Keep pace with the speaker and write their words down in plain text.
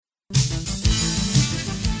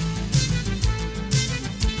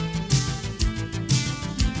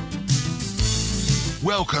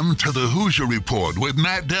Welcome to the Hoosier Report with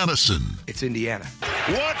Matt Dennison. It's Indiana.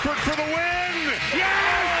 Watford for the win!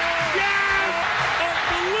 Yes! Yes!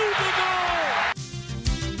 Unbelievable!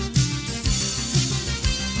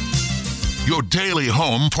 Your daily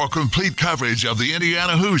home for complete coverage of the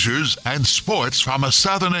Indiana Hoosiers and sports from a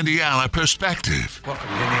Southern Indiana perspective. Welcome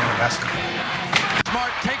to Indiana basketball.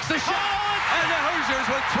 Smart takes the shot, and the Hoosiers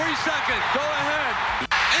with 3 seconds go ahead.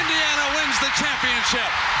 Indiana wins the championship.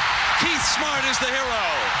 Keith Smart is the hero.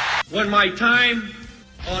 When my time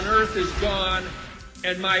on earth is gone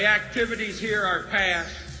and my activities here are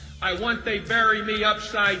past, I want they bury me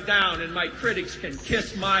upside down and my critics can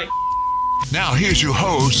kiss my... Now here's your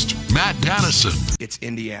host, Matt Dennison. It's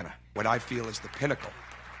Indiana, what I feel is the pinnacle,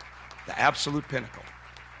 the absolute pinnacle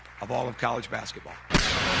of all of college basketball.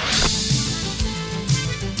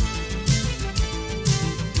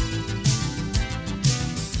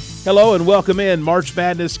 Hello and welcome in. March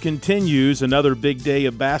Madness continues. Another big day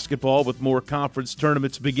of basketball with more conference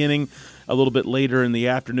tournaments beginning a little bit later in the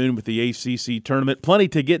afternoon with the ACC tournament. Plenty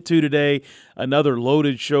to get to today. Another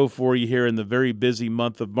loaded show for you here in the very busy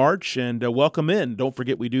month of March. And welcome in. Don't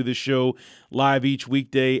forget we do this show live each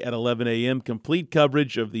weekday at 11 a.m. Complete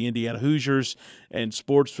coverage of the Indiana Hoosiers and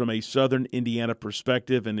sports from a Southern Indiana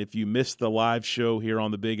perspective. And if you missed the live show here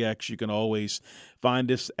on the Big X, you can always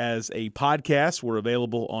find us as a podcast. We're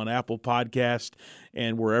available on Apple Podcast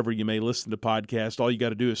and wherever you may listen to podcasts. All you got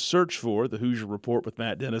to do is search for the Hoosier Report with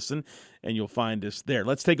Matt Dennison, and you'll find us there.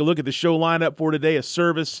 Let's take a look at the show lineup for today, a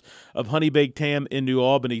service of Honey Baked Ham in New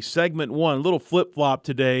Albany. Segment 1, a little flip-flop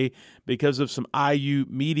today because of some IU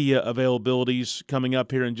media availabilities coming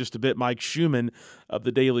up here in just a bit. Mike Schumann of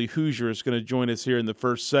the Daily Hoosier is going to join us here in the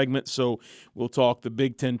first segment. So we'll talk the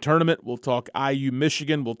Big Ten tournament, we'll talk IU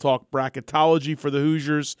Michigan, we'll talk bracketology for the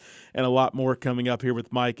Hoosiers, and a lot more coming up here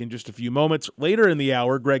with Mike in just a few moments. Later in the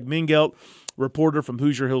hour, Greg Mingelt, reporter from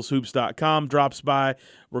HoosierHillsHoops.com, drops by.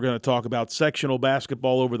 We're going to talk about sectional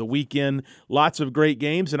basketball over the weekend. Lots of great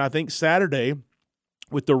games, and I think Saturday,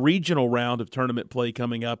 with the regional round of tournament play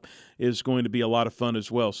coming up, is going to be a lot of fun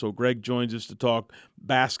as well. So Greg joins us to talk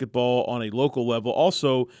basketball on a local level.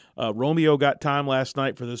 Also, Romeo got time last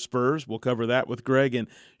night for the Spurs. We'll cover that with Greg. And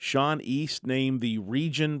Sean East named the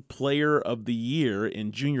Region Player of the Year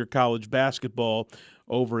in junior college basketball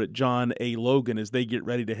over at John A. Logan as they get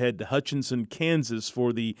ready to head to Hutchinson, Kansas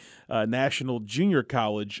for the National Junior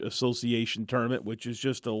College Association Tournament, which is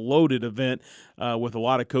just a loaded event with a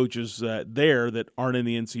lot of coaches there that aren't in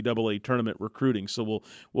the NCAA tournament recruiting. So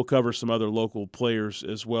we'll cover some other local players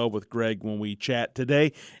as well with Greg when we chat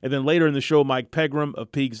today. And then later in the show, Mike Pegram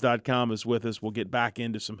of Pegs.com is with us. We'll get back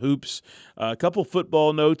into some hoops. A couple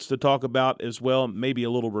football notes to talk about as well, maybe a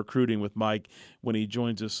little recruiting with Mike when he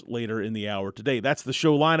joins us later in the hour today. That's the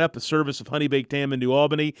show lineup, a service of Honey Baked Ham in New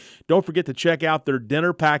Albany. Don't forget to check out their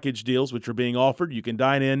dinner package deals, which are being offered. You can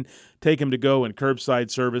dine in, take them to go, and curbside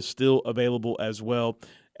service still available as well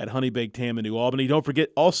at Honey Baked Ham in New Albany. Don't forget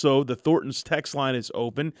also the Thornton's text line is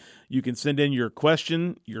open. You can send in your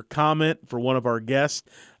question, your comment for one of our guests.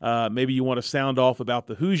 Maybe you want to sound off about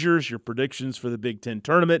the Hoosiers, your predictions for the Big Ten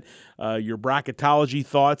tournament, your bracketology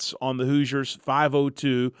thoughts on the Hoosiers,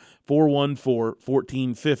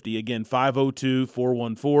 502-414-1450. Again,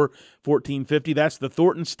 502-414-1450. That's the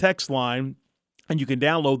Thornton's text line. And you can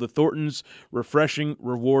download the Thornton's Refreshing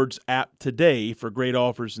Rewards app today for great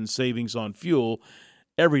offers and savings on fuel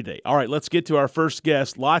every day. All right, let's get to our first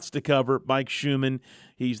guest. Lots to cover. Mike Schumann.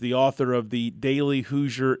 He's the author of the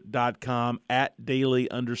dailyhoosier.com, at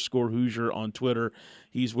 @daily_Hoosier on Twitter.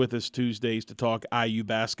 He's with us Tuesdays to talk IU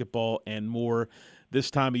basketball and more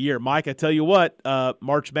this time of year. Mike, I tell you what,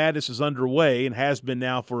 March Madness is underway and has been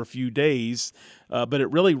now for a few days, but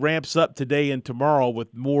it really ramps up today and tomorrow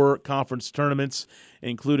with more conference tournaments,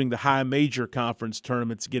 including the high major conference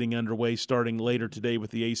tournaments getting underway starting later today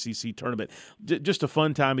with the ACC tournament. Just a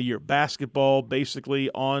fun time of year. Basketball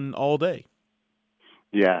basically on all day.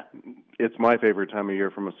 Yeah, it's my favorite time of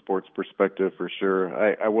year from a sports perspective for sure.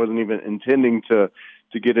 I wasn't even intending to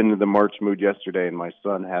get into the March mood yesterday, and my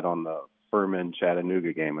son had on the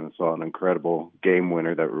Furman-Chattanooga game and saw an incredible game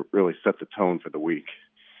winner that really set the tone for the week.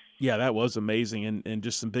 Yeah, that was amazing and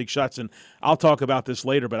just some big shots. And I'll talk about this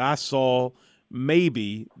later, but I saw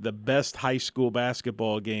maybe the best high school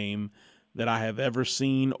basketball game that I have ever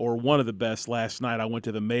seen, or one of the best last night. I went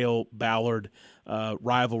to the Male Ballard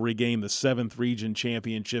rivalry game, the 7th Region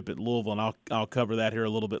Championship at Louisville, and I'll cover that here a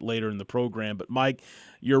little bit later in the program. But, Mike,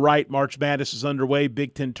 you're right. March Madness is underway.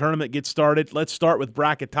 Big Ten tournament gets started. Let's start with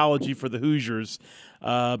bracketology for the Hoosiers.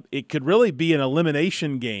 It could really be an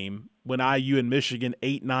elimination game when IU and Michigan,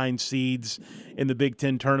 8-9 seeds in the Big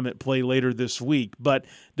Ten tournament, play later this week. But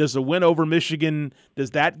does a win over Michigan,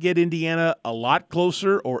 does that get Indiana a lot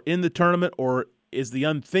closer or in the tournament, or is the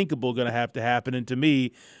unthinkable going to happen? And to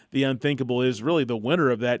me, the unthinkable is really the winner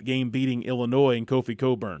of that game beating Illinois and Kofi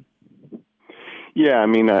Cockburn. Yeah, I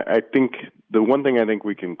mean, I think the one thing I think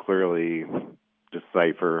we can clearly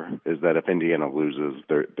decipher is that if Indiana loses,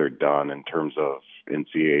 they're done in terms of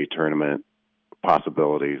NCAA tournament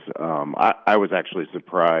possibilities. I was actually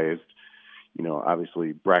surprised. You know,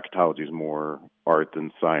 obviously bracketology is more art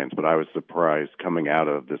than science, but I was surprised coming out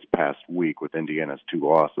of this past week with Indiana's 2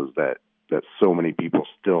 losses that so many people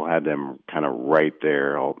still had them kind of right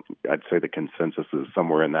there. I'd say the consensus is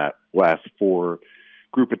somewhere in that last 4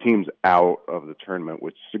 group of teams out of the tournament,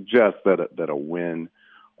 which suggests that a win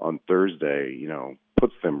on Thursday, you know,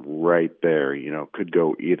 puts them right there. You know, could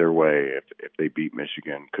go either way. If they beat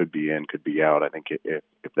Michigan, could be in, could be out. I think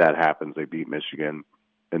if that happens, they beat Michigan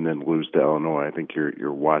and then lose to Illinois, I think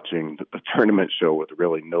you're watching the tournament show with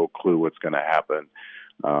really no clue what's going to happen.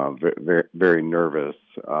 Very, very nervous.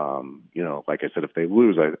 You know, like I said, if they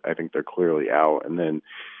lose, I think they're clearly out. And then,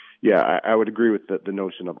 yeah, I would agree with the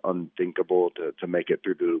notion of unthinkable to make it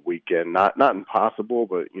through the weekend. Not impossible,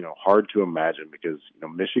 but, you know, hard to imagine because, you know,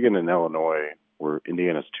 Michigan and Illinois were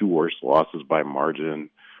Indiana's 2 worst losses by margin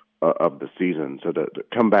of the season. So to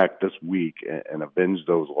come back this week and avenge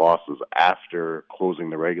those losses after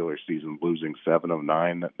closing the regular season, losing 7 of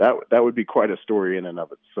 9, that would be quite a story in and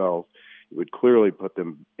of itself. It would clearly put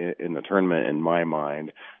them in the tournament in my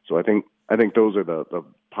mind. So I think those are the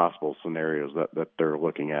possible scenarios that they're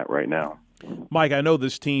looking at right now. Mike, I know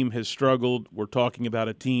this team has struggled. We're talking about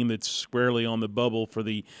a team that's squarely on the bubble for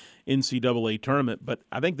the NCAA tournament, but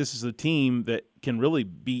I think this is a team that can really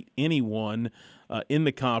beat anyone in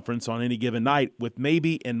the conference on any given night, with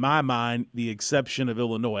maybe, in my mind, the exception of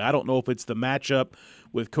Illinois. I don't know if it's the matchup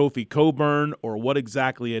with Kofi Cockburn or what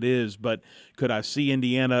exactly it is, but could I see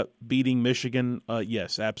Indiana beating Michigan?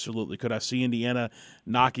 Yes, absolutely. Could I see Indiana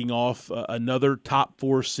knocking off another top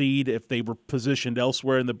 4 seed if they were positioned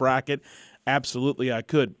elsewhere in the bracket? Absolutely, I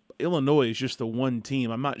could. Illinois is just the one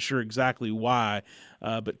team. I'm not sure exactly why,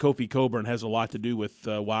 but Kofi Cockburn has a lot to do with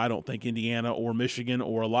why I don't think Indiana or Michigan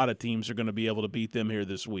or a lot of teams are going to be able to beat them here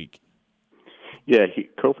this week. Yeah,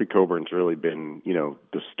 Kofi Cockburn's really been, you know,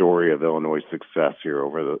 the story of Illinois' success here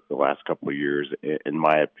over the last couple of years. In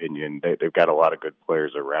my opinion, they've got a lot of good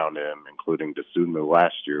players around him, including Dosunmu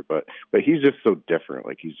last year. But he's just so different.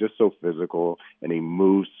 Like, he's just so physical, and he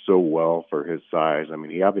moves so well for his size. I mean,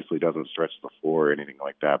 he obviously doesn't stretch the floor or anything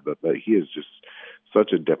like that, but he is just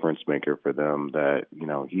such a difference maker for them that, you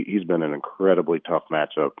know, he's been an incredibly tough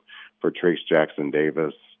matchup for Trace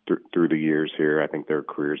Jackson-Davis through the years here. I think their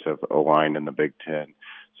careers have aligned in the Big Ten.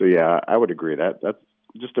 So, yeah, I would agree. That's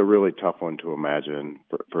just a really tough one to imagine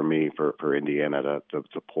for me, for Indiana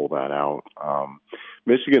to pull that out.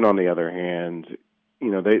 Michigan, on the other hand, you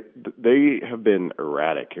know, they have been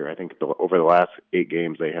erratic here. I think over the last 8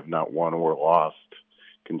 games, they have not won or lost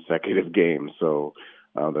consecutive games. So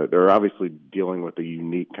they're obviously dealing with a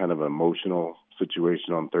unique kind of emotional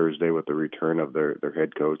situation on Thursday with the return of their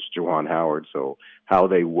head coach, Juwan Howard. So how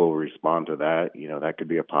they will respond to that, you know, that could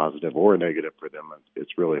be a positive or a negative for them.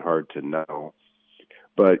 It's really hard to know.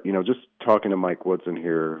 But, you know, just talking to Mike Woodson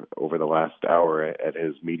here over the last hour at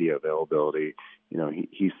his media availability, you know,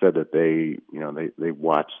 he said that they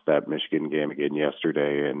watched that Michigan game again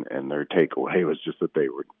yesterday, and their takeaway was just that they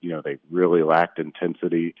really lacked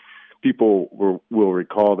intensity. People will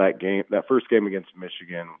recall that first game against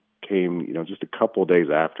Michigan came, you know, just a couple days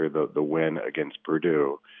after the win against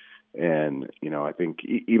Purdue. And, you know, I think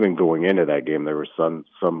even going into that game, there was some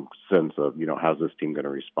sense of, you know, how's this team going to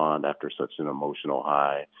respond after such an emotional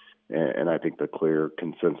high? And I think the clear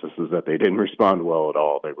consensus is that they didn't respond well at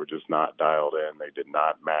all. They were just not dialed in. They did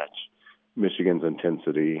not match Michigan's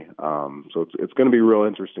intensity. So it's going to be real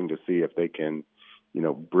interesting to see if they can, you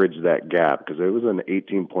know, bridge that gap, because it was an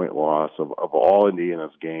 18-point loss of all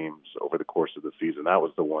Indiana's games over the course of the season. That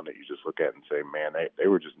was the one that you just look at and say, man, they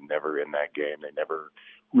were just never in that game. They never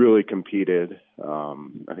really competed.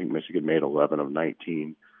 I think Michigan made 11 of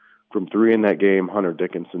 19 from 3 in that game. Hunter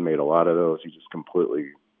Dickinson made a lot of those. He just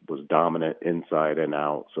completely was dominant inside and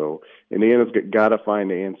out. So Indiana's got to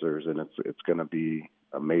find answers, and it's going to be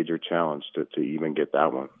a major challenge to even get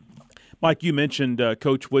that one. Mike, you mentioned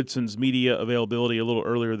Coach Woodson's media availability a little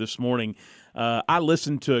earlier this morning. I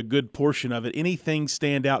listened to a good portion of it. Anything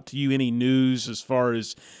stand out to you? Any news as far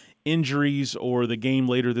as injuries or the game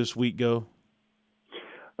later this week go?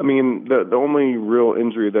 I mean, the only real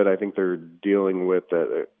injury that I think they're dealing with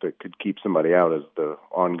that could keep somebody out is the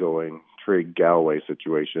ongoing Trey Galloway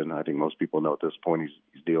situation. I think most people know at this point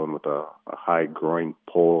he's dealing with a high groin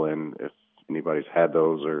pull, and if anybody's had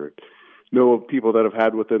those or know of people that have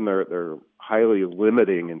had within, they're highly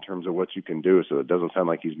limiting in terms of what you can do. So it doesn't sound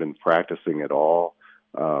like he's been practicing at all.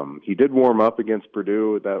 He did warm up against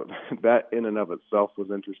Purdue. That in and of itself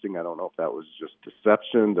was interesting. I don't know if that was just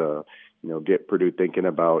deception to, get Purdue thinking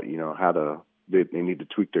about, how they need to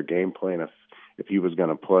tweak their game plan if he was going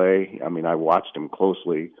to play. I mean, I watched him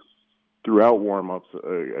closely throughout warm-ups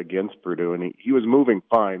against Purdue, and he was moving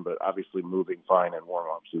fine, but obviously moving fine in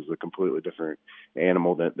warm-ups is a completely different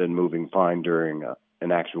animal than moving fine during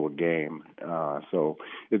an actual game. So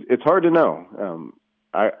it's hard to know.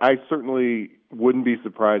 I certainly wouldn't be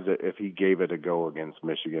surprised if he gave it a go against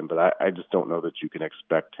Michigan, but I just don't know that you can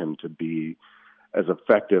expect him to be as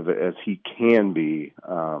effective as he can be,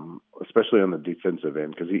 especially on the defensive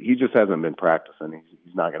end, because he just hasn't been practicing.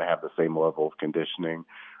 He's not going to have the same level of conditioning.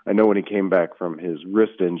 I know when he came back from his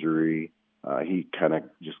wrist injury, he kind of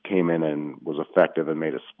just came in and was effective and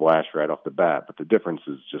made a splash right off the bat. But the difference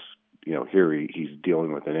is just, here he's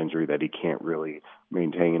dealing with an injury that he can't really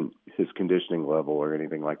maintain his conditioning level or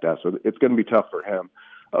anything like that. So it's going to be tough for him.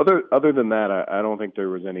 Other than that, I don't think there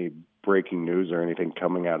was any breaking news or anything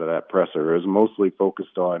coming out of that presser. It was mostly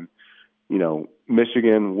focused on,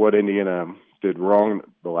 Michigan, what Indiana did wrong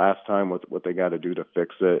the last time, what they got to do to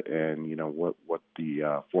fix it, and what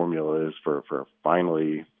the formula is for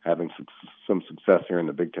finally having some success here in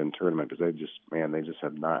the Big Ten tournament, because they just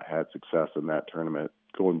have not had success in that tournament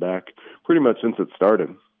going back pretty much since it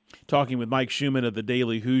started. Talking with Mike Schumann of the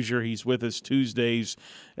Daily Hoosier. He's with us Tuesdays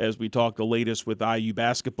as we talk the latest with IU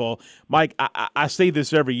basketball. Mike, I say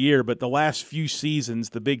this every year, but the last few seasons,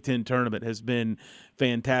 the Big Ten tournament has been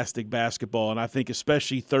fantastic basketball, and I think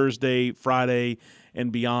especially Thursday, Friday,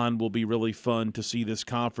 and beyond will be really fun to see this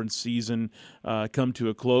conference season come to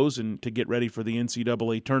a close and to get ready for the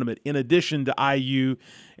NCAA tournament. In addition to IU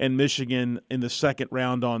and Michigan in the second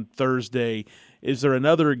round on Thursday, is there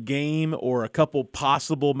another game or a couple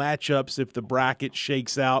possible matchups if the bracket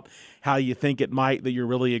shakes out how you think it might that you're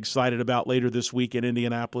really excited about later this week in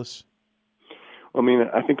Indianapolis? Well, I mean,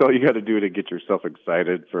 I think all you got to do to get yourself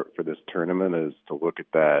excited for this tournament is to look at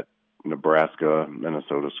that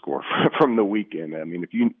Nebraska-Minnesota score from the weekend. I mean,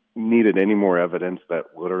 if you needed any more evidence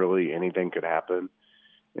that literally anything could happen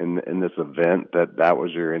in this event, that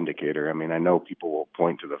was your indicator. I mean, I know people will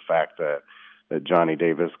point to the fact that Johnny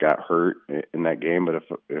Davis got hurt in that game, but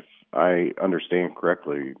if I understand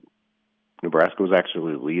correctly, Nebraska was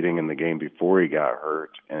actually leading in the game before he got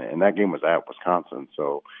hurt, and that game was at Wisconsin.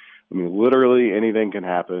 So, I mean, literally anything can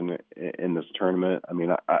happen in this tournament. I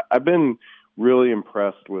mean, I've been really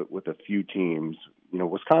impressed with a few teams.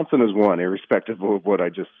 Wisconsin is one, irrespective of what I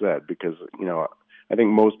just said, because, I think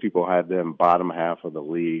most people had them bottom half of the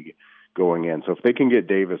league going in. So if they can get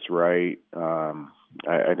Davis right,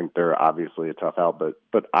 I think they're obviously a tough out.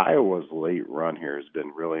 But Iowa's late run here has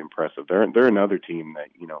been really impressive. They're another team that,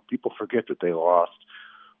 people forget that they lost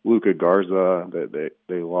Luka Garza, that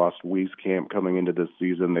they lost Wieskamp coming into this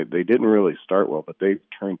season. They didn't really start well, but they've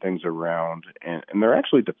turned things around, and they're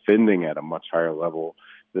actually defending at a much higher level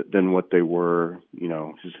than what they were,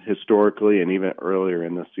 historically and even earlier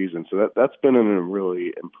in the season. So that's been a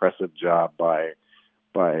really impressive job by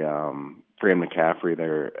Fran McCaffrey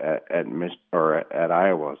there at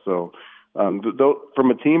Iowa. So from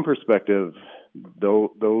a team perspective,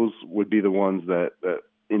 those would be the ones that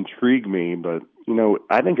intrigue me. But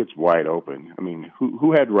I think it's wide open. I mean,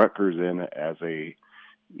 who had Rutgers in as a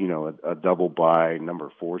double bye number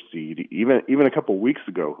 4 seed even a couple weeks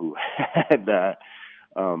ago? Who had that?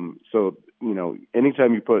 So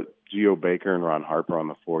anytime you put Geo Baker and Ron Harper on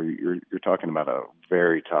the floor, you're talking about a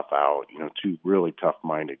very tough out. Two really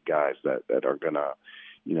tough-minded guys that are gonna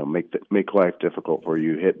make life difficult for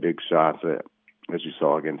you. Hit big shots as you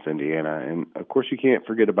saw against Indiana, and of course you can't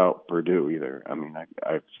forget about Purdue either. I mean,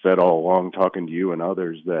 I've said all along, talking to you and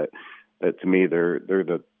others, that to me they're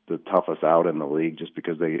the toughest out in the league just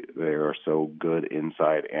because they are so good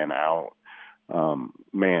inside and out.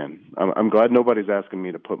 Man, I'm glad nobody's asking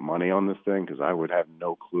me to put money on this thing, because I would have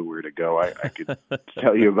no clue where to go. I could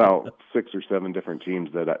tell you about 6 or 7 different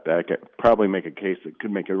teams that I could probably make a case that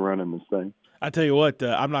could make a run in this thing. I tell you what,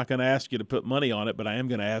 I'm not going to ask you to put money on it, but I am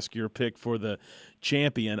going to ask your pick for the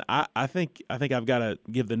champion. I think I've got to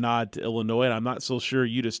give the nod to Illinois, and I'm not so sure.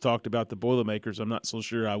 You just talked about the Boilermakers. I'm not so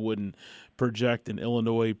sure I wouldn't project an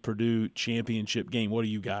Illinois-Purdue championship game. What do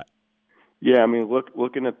you got? Yeah, I mean,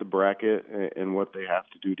 looking at the bracket and what they have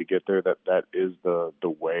to do to get there, that is the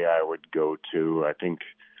way I would go to. I think,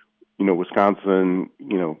 Wisconsin,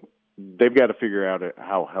 they've got to figure out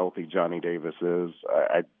how healthy Johnny Davis is.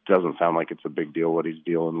 It doesn't sound like it's a big deal what he's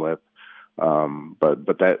dealing with.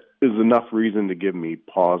 But that is enough reason to give me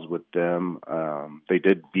pause with them. They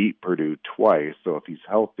did beat Purdue twice, so if he's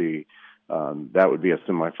healthy, that would be a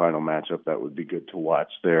semifinal matchup that would be good to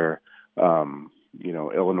watch there.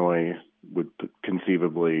 Illinois would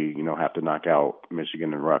conceivably, have to knock out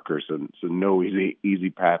Michigan and Rutgers, so no easy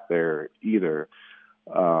path there either.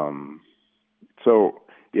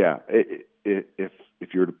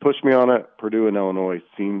 If you were to push me on it, Purdue and Illinois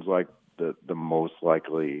seems like the most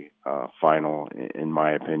likely final, in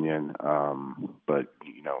my opinion. But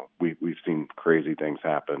we've seen crazy things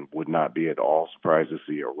happen. Would not be at all surprised to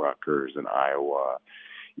see a Rutgers and Iowa.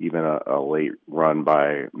 Even a late run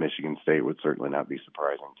by Michigan State would certainly not be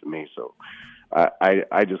surprising to me. So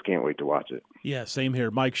I just can't wait to watch it. Yeah, same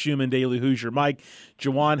here. Mike Schumann, Daily Hoosier. Mike,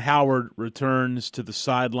 Juwan Howard returns to the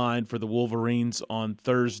sideline for the Wolverines on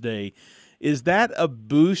Thursday. Is that a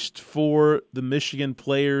boost for the Michigan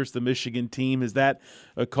players, the Michigan team? Is that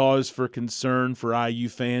a cause for concern for IU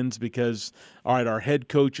fans? Because, all right, our head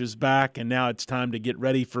coach is back, and now it's time to get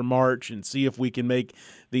ready for March and see if we can make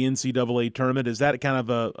the NCAA tournament. Is that kind of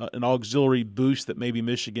an auxiliary boost that maybe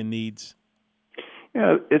Michigan needs?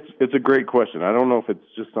 Yeah, it's a great question. I don't know if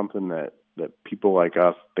it's just something that people like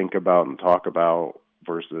us think about and talk about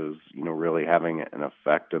versus, really having an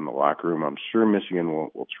effect in the locker room. I'm sure Michigan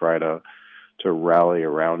will try to rally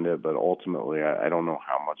around it, but ultimately I don't know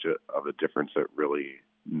how much of a difference it really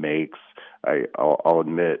makes. I'll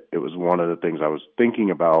admit it was one of the things I was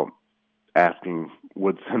thinking about asking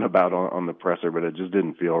Woodson about on the presser, but it just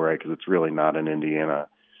didn't feel right because it's really not an Indiana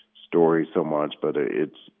story so much, but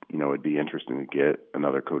it's, it'd be interesting to get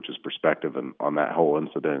another coach's perspective on that whole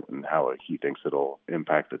incident and how he thinks it'll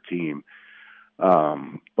impact the team.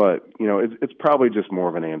 But it's probably just more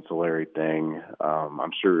of an ancillary thing.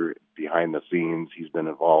 I'm sure behind the scenes he's been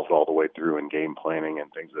involved all the way through in game planning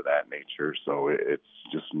and things of that nature. So it's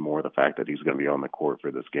just more the fact that he's going to be on the court for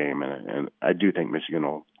this game. And I do think Michigan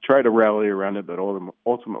will try to rally around it, but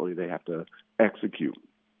ultimately they have to execute.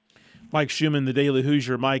 Mike Schumann, the Daily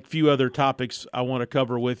Hoosier. Mike, few other topics I want to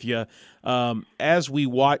cover with you. As we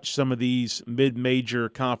watch some of these mid-major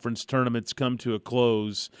conference tournaments come to a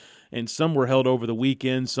close, and some were held over the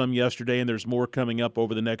weekend, some yesterday, and there's more coming up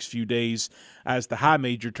over the next few days as the high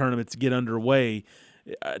major tournaments get underway.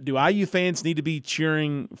 Do IU fans need to be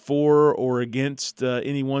cheering for or against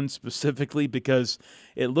anyone specifically? Because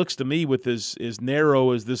it looks to me, with as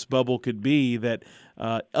narrow as this bubble could be, that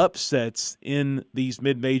upsets in these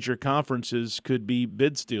mid-major conferences could be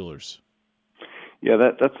bid stealers.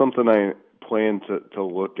 Yeah, that's something I plan to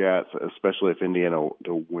look at, especially if Indiana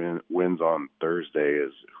wins on Thursday,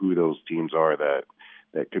 is who those teams are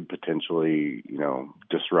that could potentially,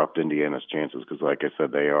 disrupt Indiana's chances. Because, like I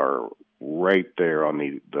said, they are right there on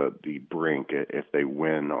the brink if they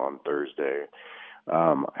win on Thursday.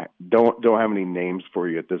 Don't have any names for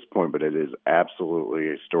you at this point, but it is absolutely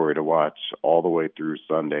a story to watch all the way through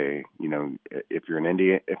Sunday. If you're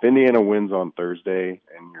if Indiana wins on Thursday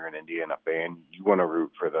and you're an Indiana fan, you want to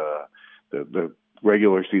root for the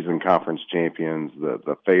regular season conference champions,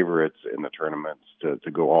 the favorites in the tournaments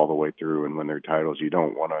to go all the way through and win their titles. You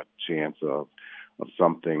don't want a chance of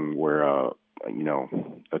something where a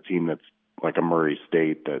team that's like a Murray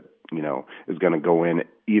State that is going to go in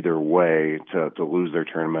either way to lose their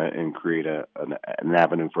tournament and create an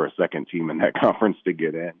avenue for a second team in that conference to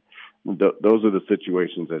get in. Those are the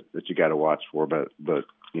situations that you got to watch for. But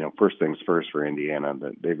first things first for Indiana,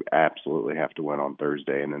 that they absolutely have to win on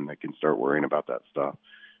Thursday, and then they can start worrying about that stuff.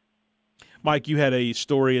 Mike, you had a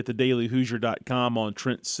story at thedailyhoosier.com on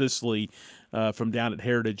Trent Sisley from down at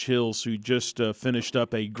Heritage Hills, who just finished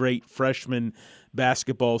up a great freshman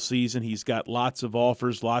basketball season. He's got lots of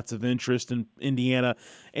offers, lots of interest in Indiana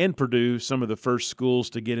and Purdue, some of the first schools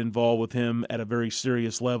to get involved with him at a very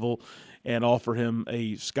serious level and offer him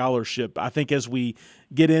a scholarship. I think as we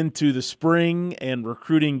get into the spring and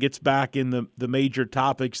recruiting gets back in the major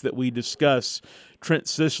topics that we discuss, Trent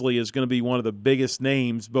Sisley is going to be one of the biggest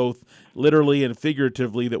names, both literally and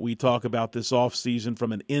figuratively, that we talk about this offseason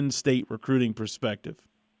from an in-state recruiting perspective.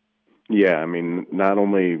 Yeah, I mean, not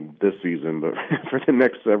only this season, but for the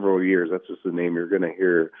next several years. That's just a name you're going to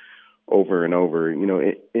hear over and over.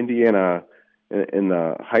 Indiana in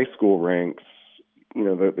the high school ranks,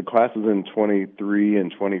 the classes in 23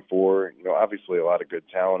 and 24, obviously a lot of good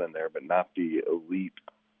talent in there, but not the elite,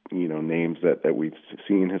 names that we've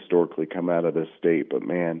seen historically come out of this state. But,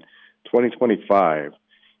 man, 2025,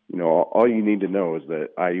 all you need to know is that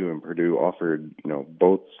IU and Purdue offered,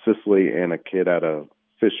 both Sisley and a kid out of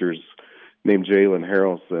Fishers named Jalen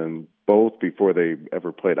Harrelson, both before they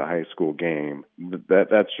ever played a high school game.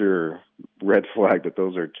 That's your red flag that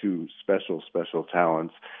those are two special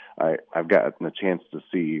talents. I've gotten a chance to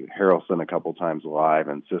see Harrelson a couple times live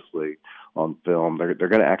and Sisley on film. They're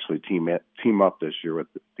going to actually team up this year with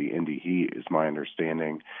the Indy Heat, is my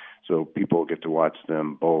understanding. So people get to watch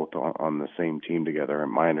them both on the same team together.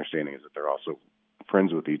 And my understanding is that they're also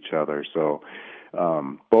friends with each other. So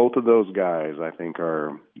both of those guys, I think,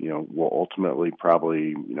 will ultimately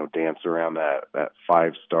probably, dance around that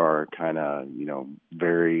 5-star kind of,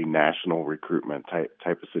 very national recruitment type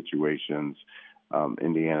of situations.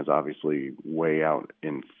 Indiana's obviously way out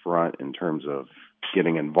in front in terms of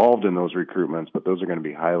getting involved in those recruitments, but those are going to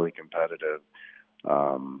be highly competitive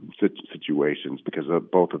situations because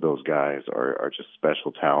both of those guys are just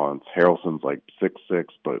special talents. Harrelson's like 6'6",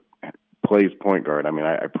 but plays point guard. I mean,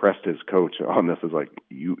 I pressed his coach on this. Is like,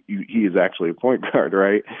 he is actually a point guard,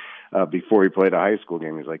 right? Before he played a high school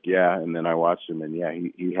game, he's like, yeah. And then I watched him, and yeah,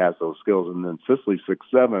 he has those skills. And then Sisley,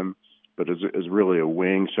 6'7", but is really a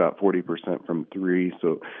wing, shot 40% from three.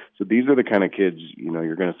 So these are the kind of kids,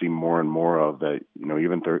 you're going to see more and more of that,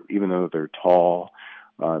 even though they're tall,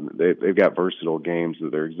 they've got versatile games.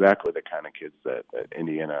 They're exactly the kind of kids that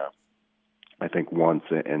Indiana, I think, wants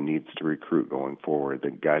and needs to recruit going forward,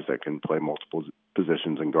 the guys that can play multiple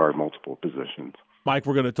positions and guard multiple positions. Mike,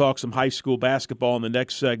 we're going to talk some high school basketball in the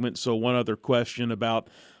next segment, so one other question about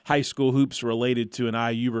high school hoops related to an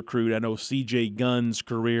IU recruit. I know C.J. Gunn's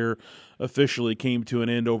career officially came to an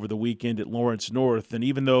end over the weekend at Lawrence North, and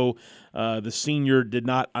even though the senior did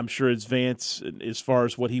not, I'm sure, advance as far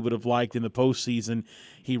as what he would have liked in the postseason,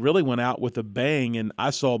 he really went out with a bang, and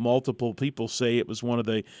I saw multiple people say it was one of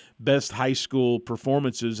the best high school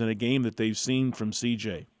performances in a game that they've seen from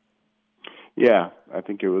C.J. Yeah, I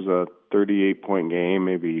think it was a 38-point game,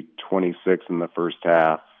 maybe 26 in the first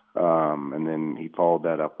half, and then he followed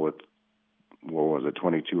that up with,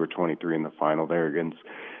 22 or 23 in the final there against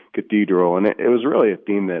Cathedral. And it was really a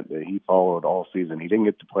theme that he followed all season. He didn't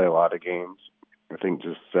get to play a lot of games. I think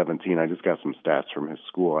just 17. I just got some stats from his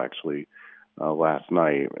school, actually, last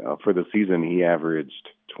night. For the season, he averaged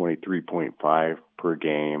 23.5 per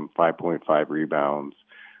game, 5.5 rebounds,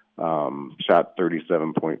 shot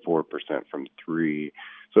 37.4% from three.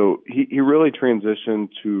 So he really transitioned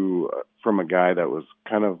from a guy that was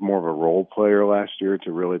kind of more of a role player last year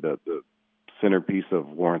to really the centerpiece of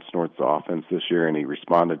Lawrence North's offense this year, and he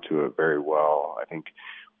responded to it very well. I think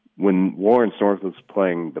when Lawrence North was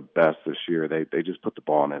playing the best this year, they just put the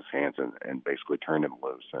ball in his hands and basically turned him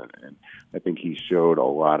loose. And I think he showed a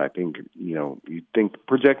lot. I think, you think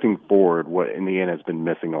projecting forward, what Indiana has been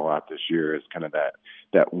missing a lot this year is kind of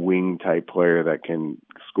that wing type player that can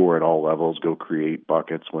score at all levels, go create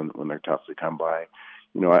buckets when they're tough to come by.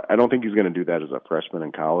 I don't think he's going to do that as a freshman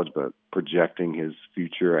in college, but projecting his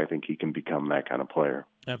future, I think he can become that kind of player.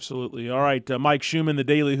 Absolutely. All right, Mike Schumann, the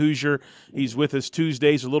Daily Hoosier. He's with us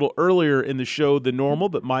Tuesdays, a little earlier in the show than normal,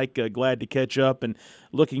 but Mike, glad to catch up and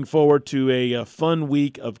looking forward to a fun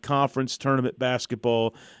week of conference tournament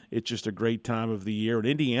basketball. It's just a great time of the year. And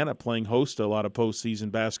Indiana playing host to a lot of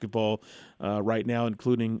postseason basketball right now,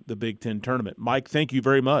 including the Big Ten tournament. Mike, thank you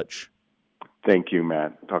very much. Thank you,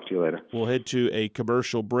 Matt. Talk to you later. We'll head to a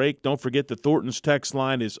commercial break. Don't forget the Thornton's text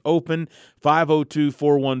line is open.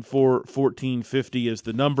 502-414-1450 is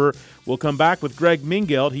the number. We'll come back with Greg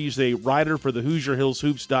Mingelt. He's a writer for the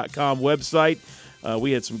HoosierHillsHoops.com website.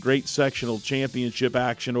 We had some great sectional championship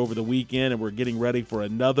action over the weekend, and we're getting ready for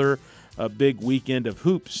another big weekend of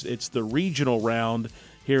hoops. It's the regional round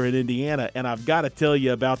here in Indiana, and I've got to tell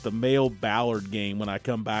you about the male Ballard game when I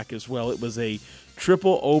come back as well. It was a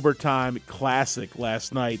triple overtime classic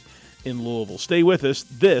last night in Louisville. Stay with us.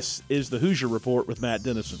 This is the Hoosier Report with Matt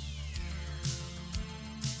Dennison.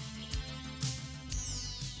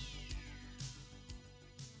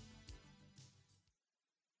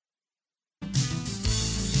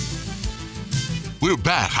 We're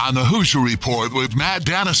back on the Hoosier Report with Matt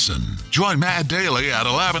Dennison. Join Matt daily at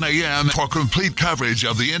 11 a.m. for complete coverage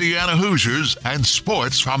of the Indiana Hoosiers and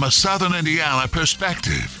sports from a Southern Indiana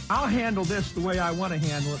perspective. I'll handle this the way I want to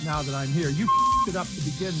handle it now that I'm here. You it up to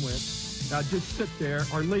begin with. Now just sit there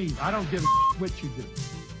or leave. I don't give a what you do.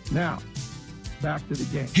 Now, back to the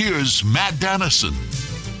game. Here's Matt Dennison.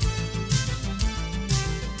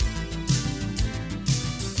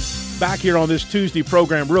 Back here on this Tuesday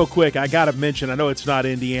program, real quick, I got to mention, I know it's not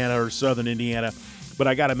Indiana or Southern Indiana, But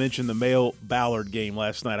I got to mention the Male Ballard game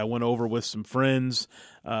last night. I went over with some friends.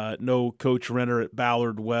 Know Coach Renner at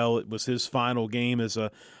Ballard well. It was his final game as a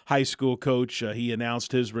high school coach. He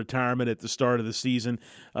announced his retirement at the start of the season.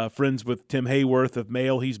 Friends with Tim Hayworth of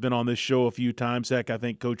Male. He's been on this show a few times. Heck, I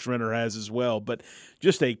think Coach Renner has as well. But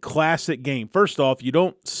just a classic game. First off, you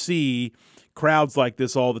don't see crowds like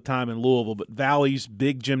this all the time in Louisville, but Valley's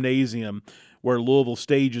big gymnasium where Louisville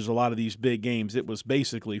stages a lot of these big games, it was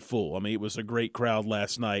basically full. I mean, it was a great crowd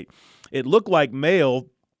last night. It looked like Male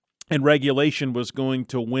in regulation was going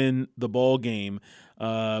to win the ball game.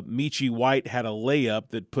 Michi White had a layup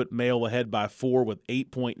that put Male ahead by 4 with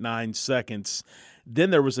 8.9 seconds.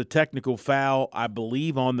 Then there was a technical foul, I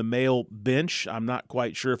believe, on the Male bench. I'm not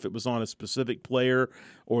quite sure if it was on a specific player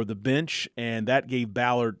or the bench, and that gave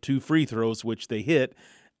Ballard 2 free throws, which they hit,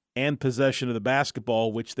 and possession of the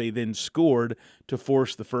basketball, which they then scored to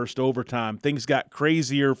force the first overtime. Things got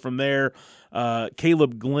crazier from there.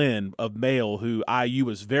 Caleb Glenn of Male, who IU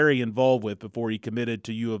was very involved with before he committed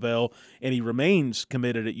to U of L, and he remains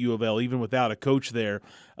committed at U of L even without a coach there.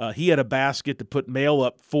 He had a basket to put Male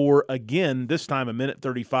up 4 again, this time a minute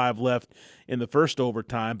 35 left in the first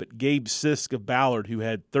overtime, but Gabe Sisk of Ballard, who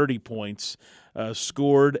had 30 points,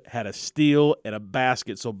 scored, had a steal, and a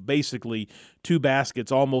basket. So basically 2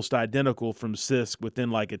 baskets almost identical from Sisk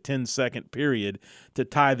within like a 10-second period to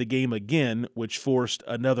tie the game again, which forced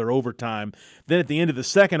another overtime. Then at the end of the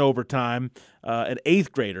second overtime, an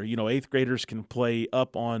 8th grader, 8th graders can play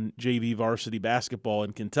up on JV varsity basketball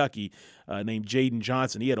in Kentucky, named Jaden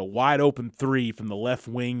Johnson. He had a wide-open 3 from the left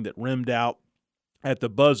wing that rimmed out at the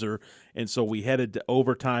buzzer, and so we headed to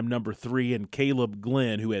overtime number 3, and Caleb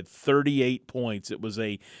Glenn, who had 38 points. It was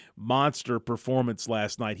a monster performance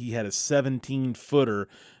last night. He had a 17-footer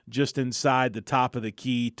just inside the top of the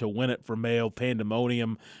key to win it for Male.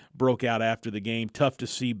 Pandemonium broke out after the game. Tough to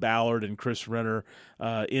see Ballard and Chris Renner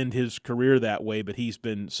end his career that way, but he's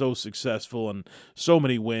been so successful and so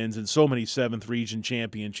many wins and so many 7th region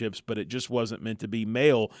championships, but it just wasn't meant to be.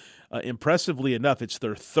 Male, impressively enough, it's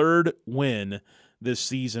their 3rd win this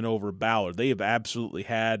season over Ballard. They have absolutely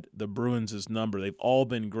had the Bruins' number. They've all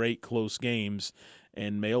been great close games,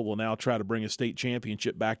 and Male will now try to bring a state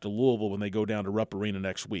championship back to Louisville when they go down to Rupp Arena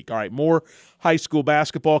next week. All right, more high school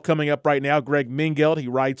basketball coming up right now. Greg Mingeld, he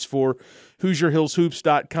writes for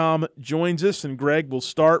HoosierHillsHoops.com, joins us, and Greg, will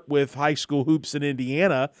start with high school hoops in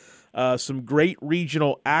Indiana. Some great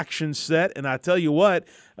regional action set, and I tell you what,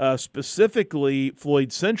 specifically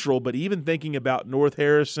Floyd Central, but even thinking about North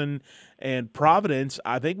Harrison and Providence,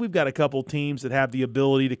 I think we've got a couple teams that have the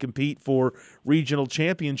ability to compete for regional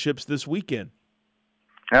championships this weekend.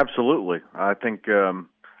 Absolutely. I think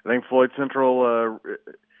Floyd Central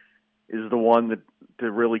is the one that to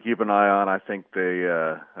really keep an eye on. I think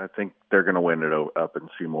they're going to win it up in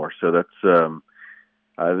Seymour. So that's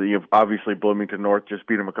obviously Bloomington North just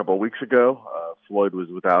beat them a couple of weeks ago. Floyd was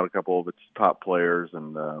without a couple of its top players,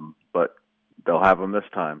 and but they'll have them this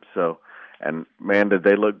time. So, and man, did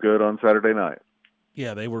they look good on Saturday night.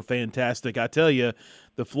 Yeah, they were fantastic. I tell you,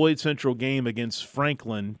 the Floyd Central game against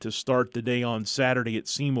Franklin to start the day on Saturday at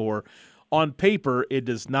Seymour, on paper, it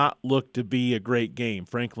does not look to be a great game.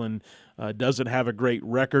 Franklin doesn't have a great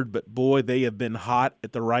record, but boy, they have been hot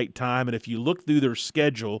at the right time. And if you look through their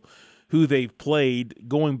schedule, who they've played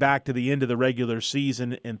going back to the end of the regular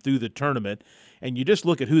season and through the tournament, and you just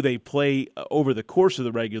look at who they play over the course of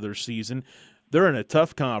the regular season, they're in a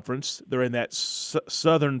tough conference. They're in that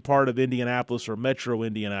southern part of Indianapolis or metro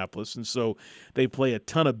Indianapolis, and so they play a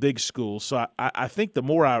ton of big schools. So I think the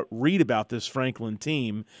more I read about this Franklin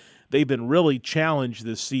team, they've been really challenged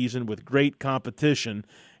this season with great competition,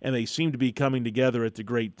 and they seem to be coming together at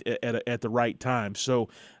the right time. So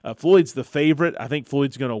Floyd's the favorite. I think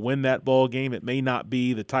Floyd's going to win that ball game. It may not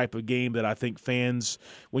be the type of game that I think fans,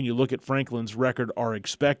 when you look at Franklin's record, are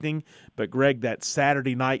expecting. But, Greg, that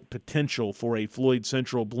Saturday night potential for a Floyd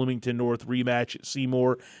Central Bloomington North rematch at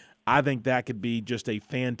Seymour, I think that could be just a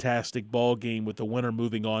fantastic ball game with the winner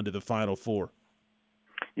moving on to the Final Four.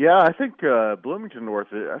 Yeah, I think Bloomington North.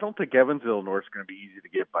 I don't think Evansville North's going to be easy to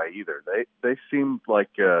get by either. They seemed like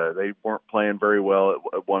they weren't playing very well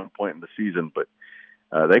at one point in the season, but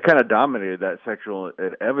they kind of dominated that section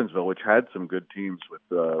at Evansville, which had some good teams with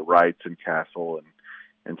Wrights and Castle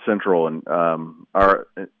and Central, and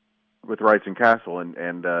with Wrights and Castle,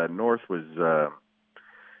 and North was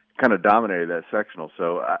kind of dominated that sectional.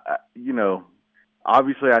 So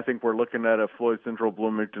obviously, I think we're looking at a Floyd Central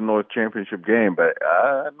Bloomington North championship game, but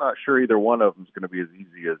I'm not sure either one of them is going to be as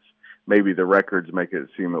easy as maybe the records make it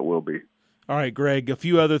seem it will be. All right, Greg, a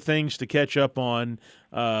few other things to catch up on.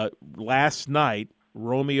 Last night,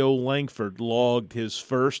 Romeo Langford logged his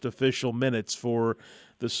first official minutes for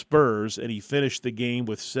the Spurs, and he finished the game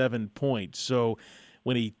with 7 points. So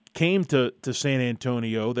when he came to San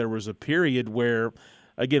Antonio, there was a period where,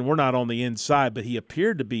 again, we're not on the inside, but he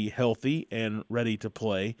appeared to be healthy and ready to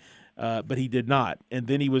play, but he did not. And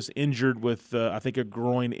then he was injured with, I think, a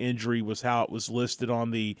groin injury was how it was listed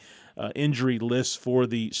on the injury list for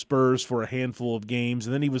the Spurs for a handful of games.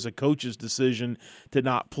 And then he was a coach's decision to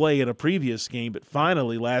not play in a previous game. But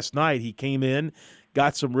finally, last night, he came in,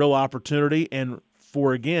 got some real opportunity, and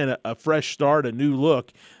for, again, a fresh start, a new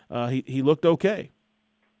look, he looked okay.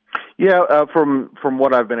 Yeah, from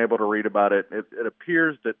what I've been able to read about it, it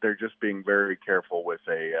appears that they're just being very careful with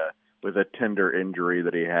a tender injury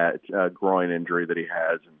that he had, groin injury that he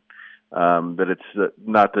has, and that it's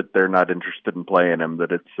not that they're not interested in playing him,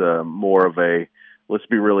 that it's more of a let's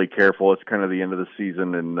be really careful. It's kind of the end of the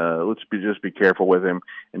season, and let's just be careful with him.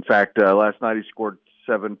 In fact, last night he scored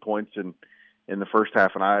 7 points in the first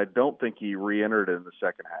half, and I don't think he re-entered in the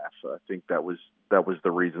second half. I think that was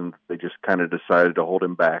the reason they just kind of decided to hold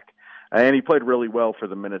him back. And he played really well for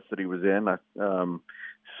the minutes that he was in.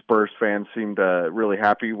 Spurs fans seemed really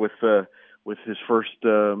happy with his first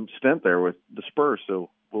stint there with the Spurs. So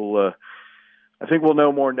I think we'll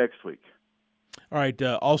know more next week. All right.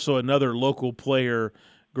 Also, another local player,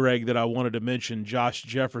 Greg, that I wanted to mention, Josh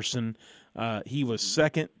Jefferson. He was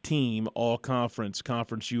second team All-Conference,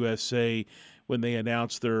 Conference USA, when they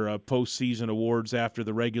announced their postseason awards after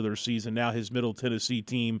the regular season. Now his Middle Tennessee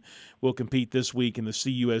team will compete this week in the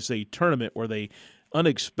CUSA tournament, where they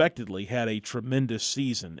unexpectedly had a tremendous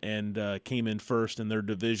season and came in first in their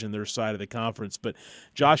division, their side of the conference. But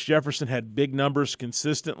Josh Jefferson had big numbers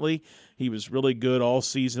consistently. He was really good all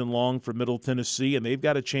season long for Middle Tennessee, and they've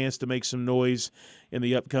got a chance to make some noise in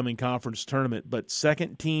the upcoming conference tournament. But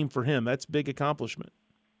second team for him, that's a big accomplishment.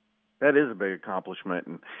 That is a big accomplishment.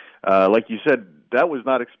 And like you said, that was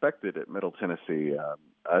not expected at Middle Tennessee.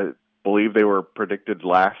 I believe they were predicted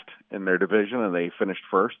last in their division, and they finished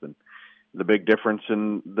first. And the big difference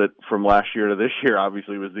in that from last year to this year,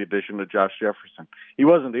 obviously, was the addition of Josh Jefferson. He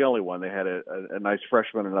wasn't the only one. They had a nice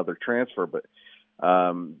freshman, another transfer, but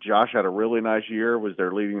Josh had a really nice year, was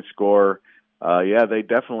their leading scorer. Yeah, they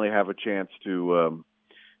definitely have a chance to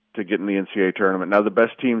get in the NCAA tournament. Now, the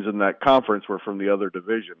best teams in that conference were from the other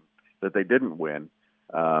division that they didn't win.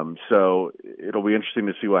 So it'll be interesting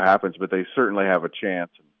to see what happens, but they certainly have a chance.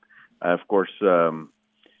 Of course,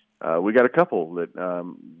 we got a couple that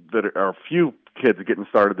are a few kids getting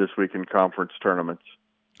started this week in conference tournaments.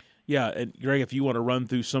 Yeah, and Greg, if you want to run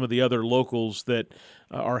through some of the other locals that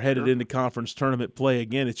are headed into conference tournament play,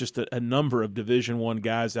 again, it's just a number of Division I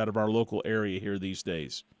guys out of our local area here these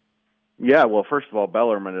days. Yeah, well, first of all,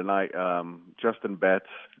 Bellarmine tonight, Justin Betts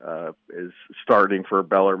is starting for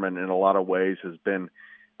Bellarmine in a lot of ways, has been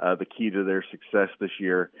the key to their success this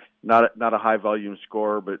year. Not a high-volume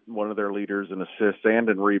scorer, but one of their leaders in assists and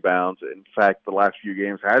in rebounds. In fact, the last few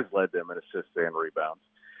games has led them in assists and rebounds.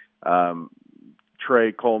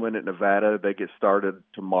 Trey Coleman at Nevada, they get started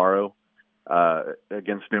tomorrow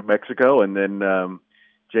against New Mexico, and then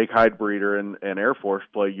Jake Heidbreeder and Air Force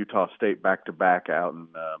play Utah State back-to-back out in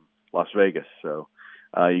Las Vegas. So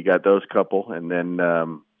you got those couple, and then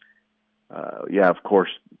of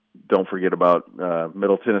course, don't forget about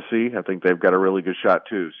Middle Tennessee. I think they've got a really good shot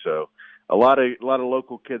too. So a lot of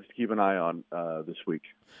local kids to keep an eye on this week.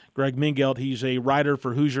 Greg Mingelt, he's a writer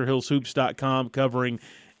for HoosierHillsHoops.com, covering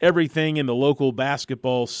everything in the local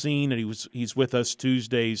basketball scene, and he's with us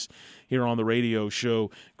Tuesdays here on the radio show.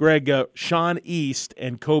 Greg, Sean East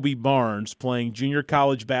and Kobe Barnes playing junior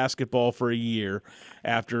college basketball for a year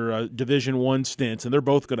after Division I stints, and they're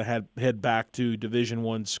both going to head back to Division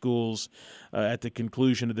I schools at the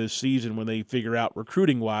conclusion of this season when they figure out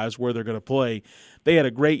recruiting-wise where they're going to play. They had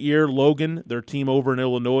a great year. Logan, their team over in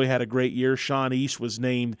Illinois, had a great year. Sean East was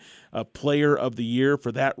named Player of the Year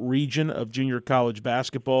for that region of junior college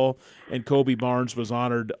basketball, and Kobe Barnes was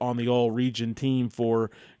honored on the all-region team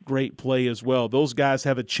for great play as well. Those guys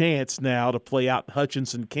have a chance now to play out in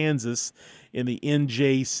Hutchinson, Kansas in the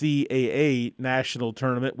NJCAA National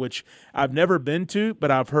Tournament, which I've never been to,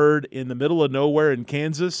 but I've heard in the middle of nowhere in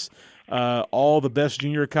Kansas, all the best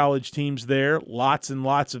junior college teams there, lots and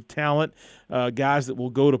lots of talent, guys that will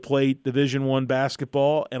go to play Division I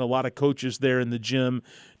basketball, and a lot of coaches there in the gym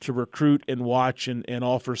to recruit and watch and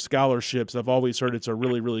offer scholarships. I've always heard it's a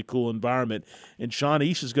really, really cool environment. And Sean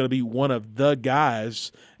East is going to be one of the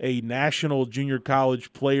guys, a National Junior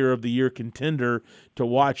College Player of the Year contender to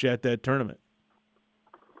watch at that tournament.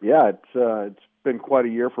 Yeah, it's been quite a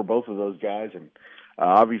year for both of those guys, and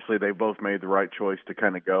obviously they both made the right choice to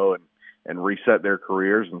kind of go and reset their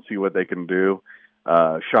careers and see what they can do.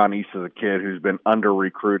 Sean East is a kid who's been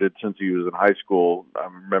under-recruited since he was in high school. I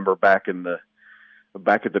remember back at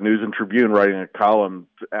the News and Tribune writing a column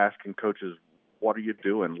asking coaches, what are you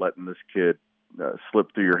doing letting this kid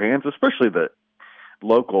slip through your hands, especially the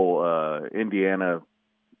local Indiana,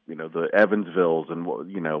 the Evansvilles, and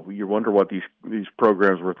you wonder what these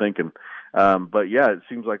programs were thinking. But yeah, it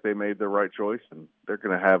seems like they made the right choice, and they're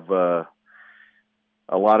going to have a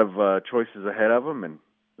lot of choices ahead of them, and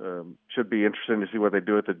should be interesting to see what they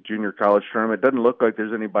do at the junior college tournament. It doesn't look like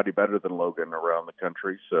there's anybody better than Logan around the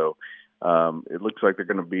country, so it looks like they're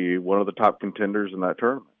going to be one of the top contenders in that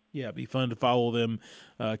tournament. Yeah, it'd be fun to follow them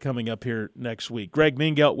coming up here next week. Greg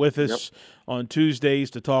Mingelt with us on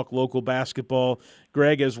Tuesdays to talk local basketball.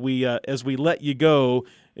 Greg, as we let you go,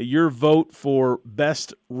 your vote for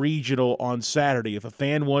best regional on Saturday. If a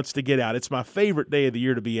fan wants to get out, it's my favorite day of the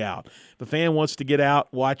year to be out. If a fan wants to get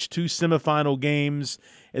out, watch 2 semifinal games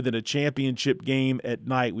and then a championship game at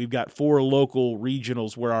night. We've got 4 local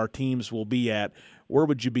regionals where our teams will be at. Where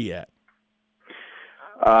would you be at?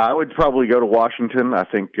 I would probably go to Washington. I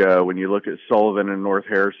think when you look at Sullivan and North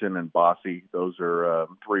Harrison and Bosse, those are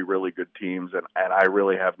 3 really good teams, and I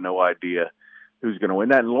really have no idea who's going to win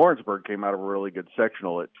that. And Lawrenceburg came out of a really good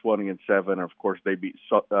sectional at 20-7. Of course, they beat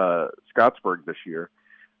Scottsburg this year.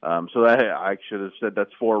 So that, I should have said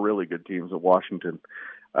that's 4 really good teams at Washington.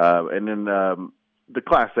 And then the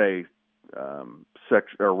Class A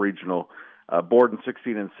regional, Borden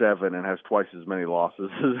 16-7 and has twice as many losses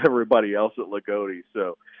as everybody else at Lagodi.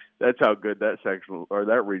 So that's how good that sectional or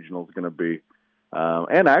that regional is going to be.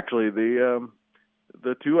 And actually, the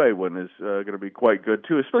 2A one is going to be quite good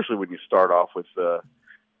too, especially when you start off with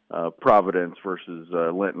Providence versus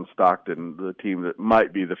Linton Stockton, the team that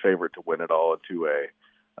might be the favorite to win it all at 2A.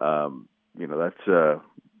 That's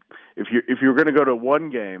if you're going to go to one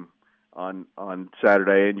game on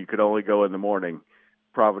Saturday and you could only go in the morning,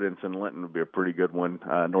 Providence and Linton would be a pretty good one.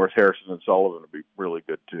 North Harrison and Sullivan would be really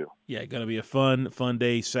good too. Yeah, going to be a fun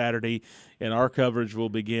day Saturday, and our coverage will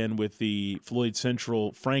begin with the Floyd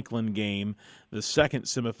Central Franklin game, the second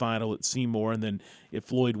semifinal at Seymour, and then if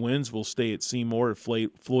Floyd wins, we'll stay at Seymour. If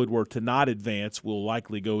Floyd were to not advance, we'll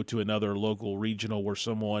likely go to another local regional where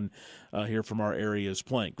someone here from our area is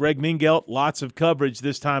playing. Greg Mingelt, lots of coverage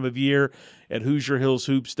this time of year at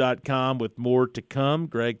HoosierHillsHoops.com with more to come.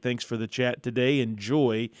 Greg, thanks for the chat today.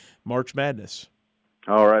 Enjoy March Madness.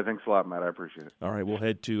 All right. Thanks a lot, Matt. I appreciate it. All right. We'll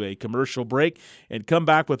head to a commercial break and come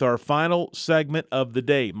back with our final segment of the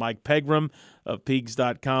day. Mike Pegram of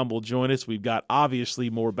Pigs.com will join us. We've got obviously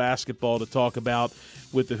more basketball to talk about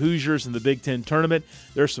with the Hoosiers in the Big Ten tournament.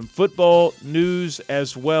 There's some football news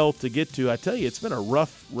as well to get to. I tell you, it's been a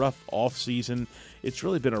rough off season. It's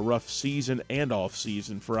really been a rough season and off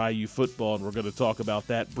season for IU football, and we're going to talk about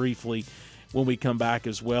that briefly when we come back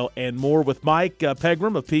as well. And more with Mike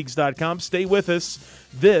Pegram of Pigs.com. Stay with us.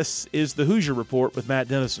 This is the Hoosier Report with Matt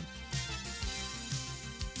Dennison.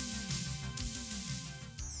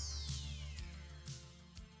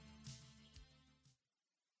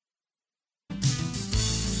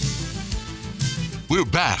 We're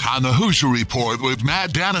back on the Hoosier Report with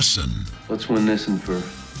Matt Dennison. Let's win this one for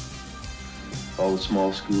all the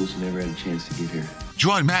small schools who never had a chance to get here.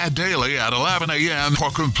 Join Matt daily at 11 a.m. for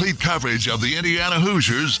complete coverage of the Indiana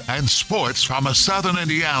Hoosiers and sports from a Southern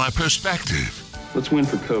Indiana perspective. Let's win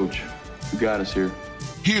for Coach, who got us here.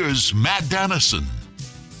 Here's Matt Dennison.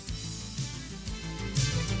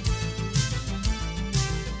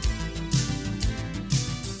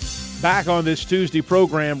 Back on this Tuesday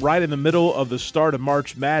program, right in the middle of the start of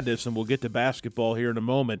March Madness, and we'll get to basketball here in a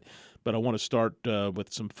moment. But I want to start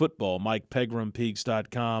with some football. Mike Pegram,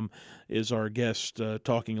 Pigs.com, is our guest,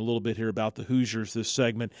 talking a little bit here about the Hoosiers this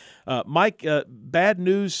segment. Mike, bad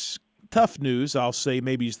news, tough news, I'll say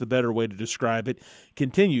maybe is the better way to describe it,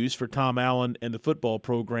 continues for Tom Allen and the football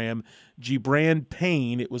program. Gibran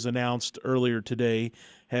Payne, it was announced earlier today,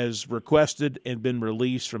 has requested and been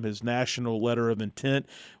released from his national letter of intent,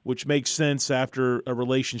 which makes sense after a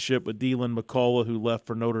relationship with Dylan McCullough, who left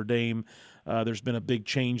for Notre Dame. There's been a big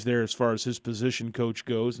change there as far as his position coach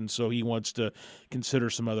goes, and so he wants to consider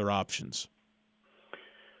some other options.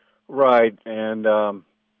 Right, and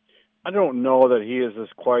I don't know that he is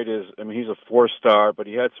he's a 4-star, but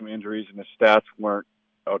he had some injuries and his stats weren't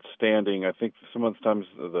outstanding. I think sometimes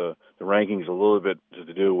the rankings a little bit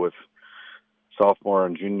to do with sophomore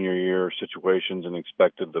and junior year situations and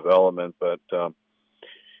expected development, but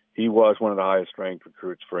he was one of the highest ranked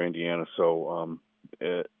recruits for Indiana, so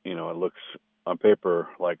it looks on paper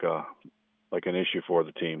like an issue for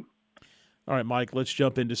the team. All right, Mike, let's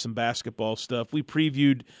jump into some basketball stuff. We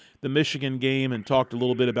previewed the Michigan game and talked a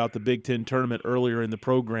little bit about the Big Ten tournament earlier in the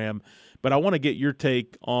program, But I want to get your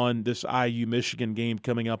take on this IU-Michigan game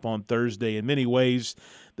coming up on Thursday. In many ways,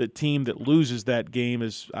 the team that loses that game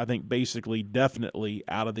is, I think, basically definitely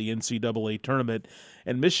out of the NCAA tournament.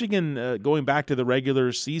 And Michigan, going back to the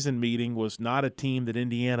regular season meeting, was not a team that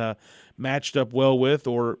Indiana matched up well with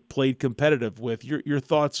or played competitive with. Your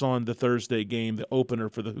thoughts on the Thursday game, the opener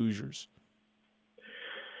for the Hoosiers?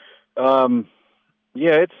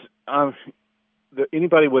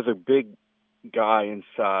 Anybody with a big guy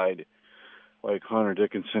inside like Hunter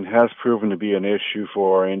Dickinson has proven to be an issue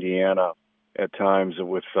for Indiana at times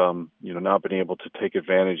with not being able to take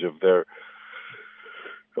advantage of their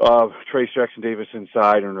Trace Jackson Davis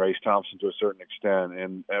inside and Race Thompson to a certain extent,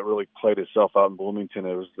 and that really played itself out in Bloomington.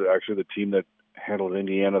 It was actually the team that handled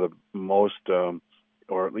Indiana the most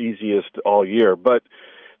or easiest all year. But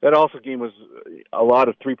that also game was a lot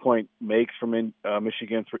of three-point makes from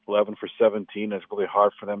Michigan, 11 for 17. It's really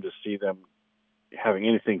hard for them to see them having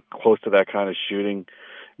anything close to that kind of shooting.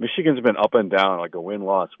 Michigan's been up and down, like a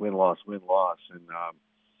win-loss, win-loss, win-loss. And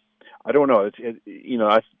I don't know.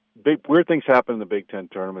 Weird things happen in the Big Ten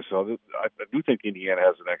tournament, so I do think Indiana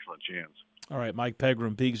has an excellent chance. All right, Mike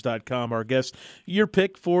Pegram, Peaks.com, our guest. Your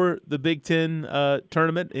pick for the Big Ten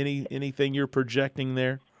tournament, anything you're projecting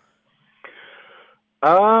there?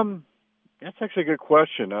 That's actually a good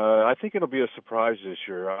question. I think it'll be a surprise this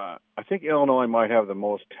year. I think Illinois might have the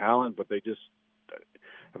most talent, but they just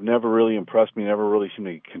have never really impressed me, never really seem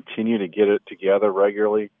to continue to get it together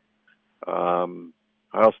regularly.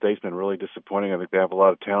 Ohio State's been really disappointing. I think they have a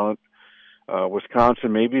lot of talent.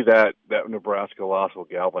 Wisconsin, maybe that Nebraska loss will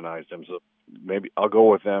galvanize them. So maybe I'll go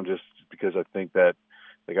with them just because I think that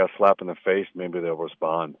they got a slap in the face. Maybe they'll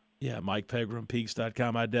respond. Yeah, Mike Pegram,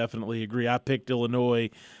 Peaks.com. I definitely agree. I picked Illinois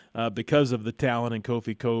because of the talent in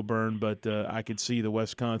Kofi Coburn, but I could see the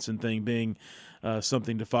Wisconsin thing being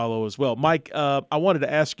something to follow as well. Mike, I wanted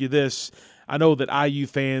to ask you this. I know that IU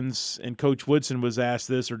fans, and Coach Woodson was asked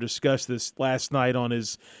this or discussed this last night on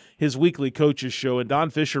his weekly coaches show, and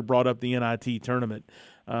Don Fisher brought up the NIT tournament.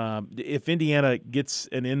 If Indiana gets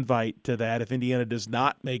an invite to that, if Indiana does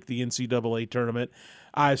not make the NCAA tournament,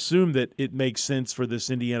 I assume that it makes sense for this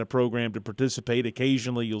Indiana program to participate.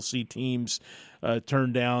 Occasionally you'll see teams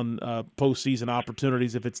turn down postseason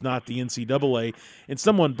opportunities if it's not the NCAA. And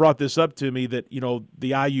someone brought this up to me that,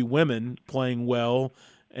 the IU women playing well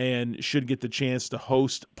and should get the chance to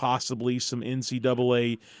host possibly some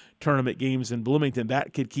NCAA tournament games in Bloomington.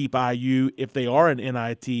 That could keep IU, if they are an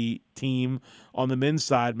NIT team on the men's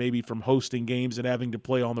side, maybe from hosting games and having to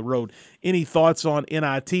play on the road. Any thoughts on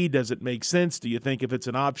NIT? Does it make sense? Do you think if it's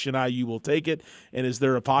an option, IU will take it? And is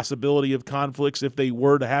there a possibility of conflicts if they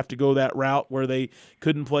were to have to go that route where they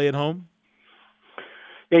couldn't play at home?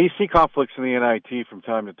 Yeah, you see conflicts in the NIT from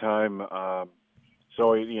time to time.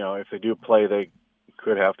 So, if they do play, they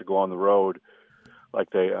could have to go on the road like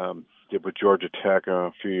they did with Georgia Tech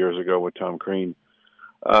a few years ago with Tom Crean.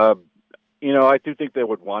 I do think they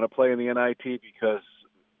would want to play in the NIT because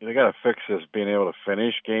they got to fix this being able to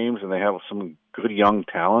finish games, and they have some good young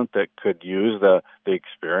talent that could use the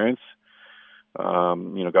experience.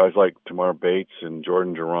 Guys like Tamar Bates and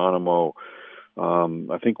Jordan Geronimo,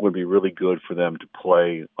 I think would be really good for them to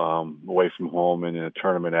play away from home and in a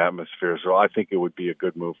tournament atmosphere. So I think it would be a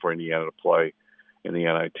good move for Indiana to play in the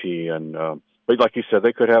NIT. And but like you said,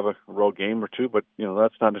 they could have a road game or two, but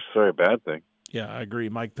that's not necessarily a bad thing. Yeah, I agree.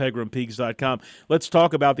 Mike Pegram, Peaks.com. Let's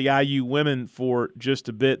talk about the IU women for just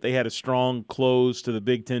a bit. They had a strong close to the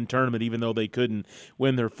Big Ten tournament, even though they couldn't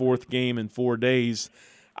win their fourth game in 4 days.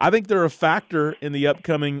 I think they're a factor in the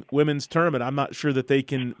upcoming women's tournament. I'm not sure that they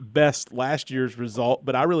can best last year's result,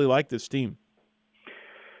 but I really like this team.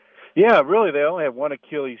 Yeah, really, they only have one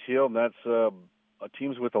Achilles heel, and that's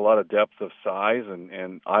teams with a lot of depth of size,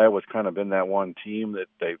 and Iowa's kind of been that one team that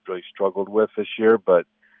they've really struggled with this year, but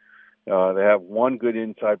they have one really good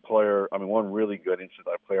inside player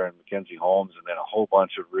in Mackenzie Holmes, and then a whole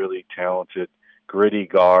bunch of really talented, gritty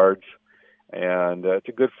guards, and it's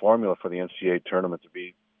a good formula for the NCAA tournament to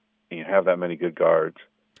be have that many good guards.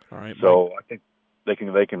 All right, so Mike. I think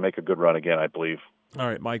they can make a good run again, I believe. All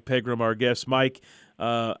right, Mike Pegram, our guest. Mike,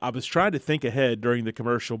 I was trying to think ahead during the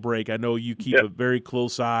commercial break. I know you keep a very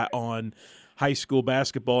close eye on high school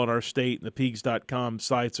basketball in our state, and the Peaks.com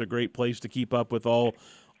site's a great place to keep up with all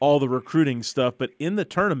the recruiting stuff. But in the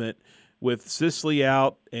tournament, with Sisley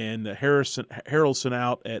out and Harrelson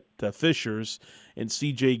out at Fishers and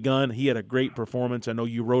C.J. Gunn, he had a great performance. I know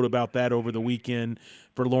you wrote about that over the weekend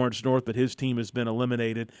for Lawrence North, but his team has been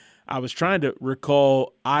eliminated. I was trying to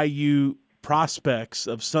recall IU prospects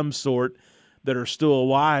of some sort that are still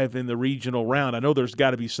alive in the regional round. I know there's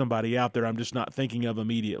got to be somebody out there. I'm just not thinking of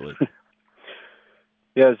immediately.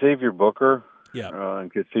 Yeah, Xavier Booker Yeah. in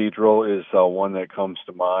Cathedral is one that comes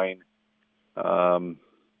to mind.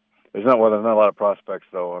 There's not a lot of prospects,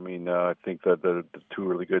 though. I mean, I think that the two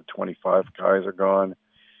really good 25 guys are gone,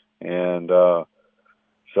 and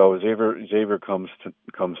so Xavier comes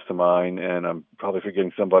to mind, and I'm probably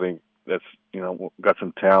forgetting somebody that's got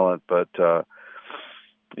some talent, but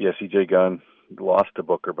C.J. Gunn lost to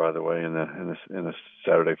Booker, by the way, in the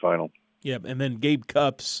Saturday final. Yeah, and then Gabe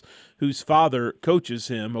Cupps, whose father coaches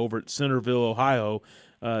him over at Centerville, Ohio,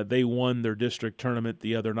 they won their district tournament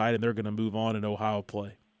the other night, and they're going to move on in Ohio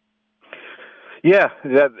play. Yeah,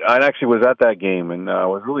 I actually was at that game, and I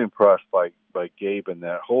was really impressed by Gabe and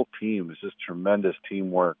that whole team. It's just tremendous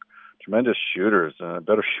teamwork, tremendous shooters,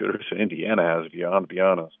 better shooters than Indiana has, to be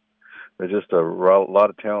honest. They're just a lot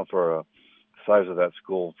of talent for the size of that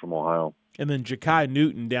school from Ohio. And then Ja'Kai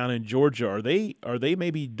Newton down in Georgia, are they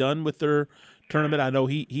maybe done with their tournament? I know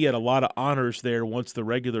he had a lot of honors there once the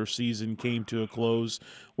regular season came to a close.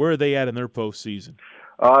 Where are they at in their postseason?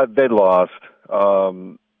 They lost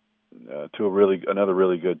to another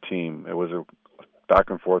really good team. It was a back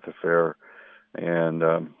and forth affair, and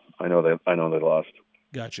I know they lost.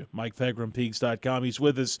 Gotcha. Mike Pegram, Peaks.com. He's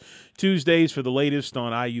with us Tuesdays for the latest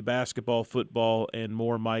on IU basketball, football, and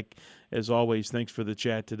more. Mike, as always, thanks for the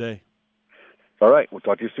chat today. All right. We'll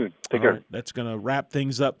talk to you soon. Take care. Right, that's going to wrap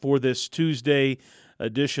things up for this Tuesday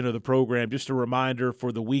edition of the program. Just a reminder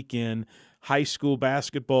for the weekend, high school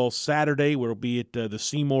basketball Saturday. We'll be at the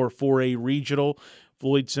Seymour 4A Regional.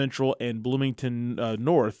 Floyd Central and Bloomington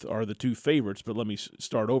North are the two favorites, but let me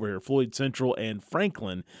start over here. Floyd Central and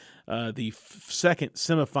Franklin, the second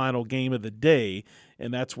semifinal game of the day,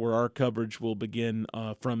 and that's where our coverage will begin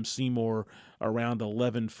from Seymour around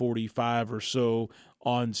 11:45 or so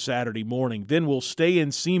on Saturday morning. Then we'll stay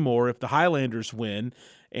in Seymour if the Highlanders win,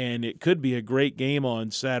 and it could be a great game on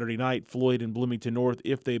Saturday night, Floyd and Bloomington North,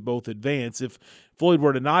 if they both advance. If Floyd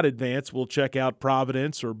were to not advance, we'll check out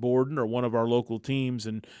Providence or Borden or one of our local teams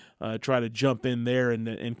and try to jump in there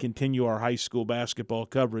and continue our high school basketball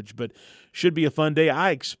coverage. But should be a fun day.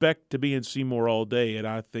 I expect to be in Seymour all day, and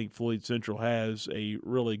I think Floyd Central has a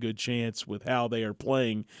really good chance with how they are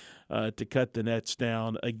playing to cut the nets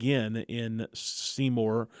down again in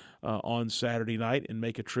Seymour on Saturday night and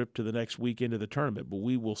make a trip to the next weekend of the tournament. But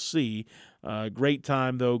we will see. Great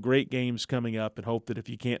time, though, great games coming up, and hope that if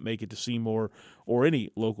you can't make it to Seymour or any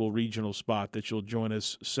local regional spot that you'll join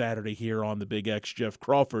us Saturday here on the Big X. Jeff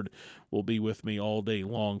Crawford will be with me all day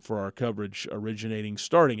long for our coverage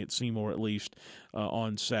starting at Seymour at least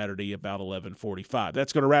on Saturday about 11:45.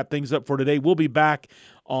 That's going to wrap things up for today. We'll be back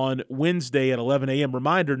on Wednesday at 11 a.m.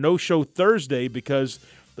 Reminder, no show Thursday because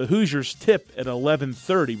the Hoosiers tip at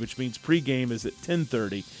 11:30, which means pregame is at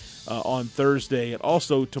 10:30 on Thursday. And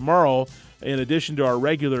also tomorrow, in addition to our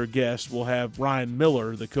regular guest, we'll have Ryan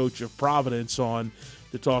Miller, the coach of Providence, on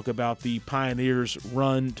to talk about the Pioneers'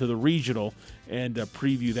 run to the regional and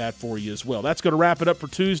preview that for you as well. That's going to wrap it up for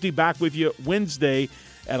Tuesday. Back with you Wednesday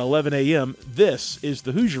at 11 a.m. This is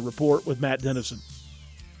the Hoosier Report with Matt Dennison.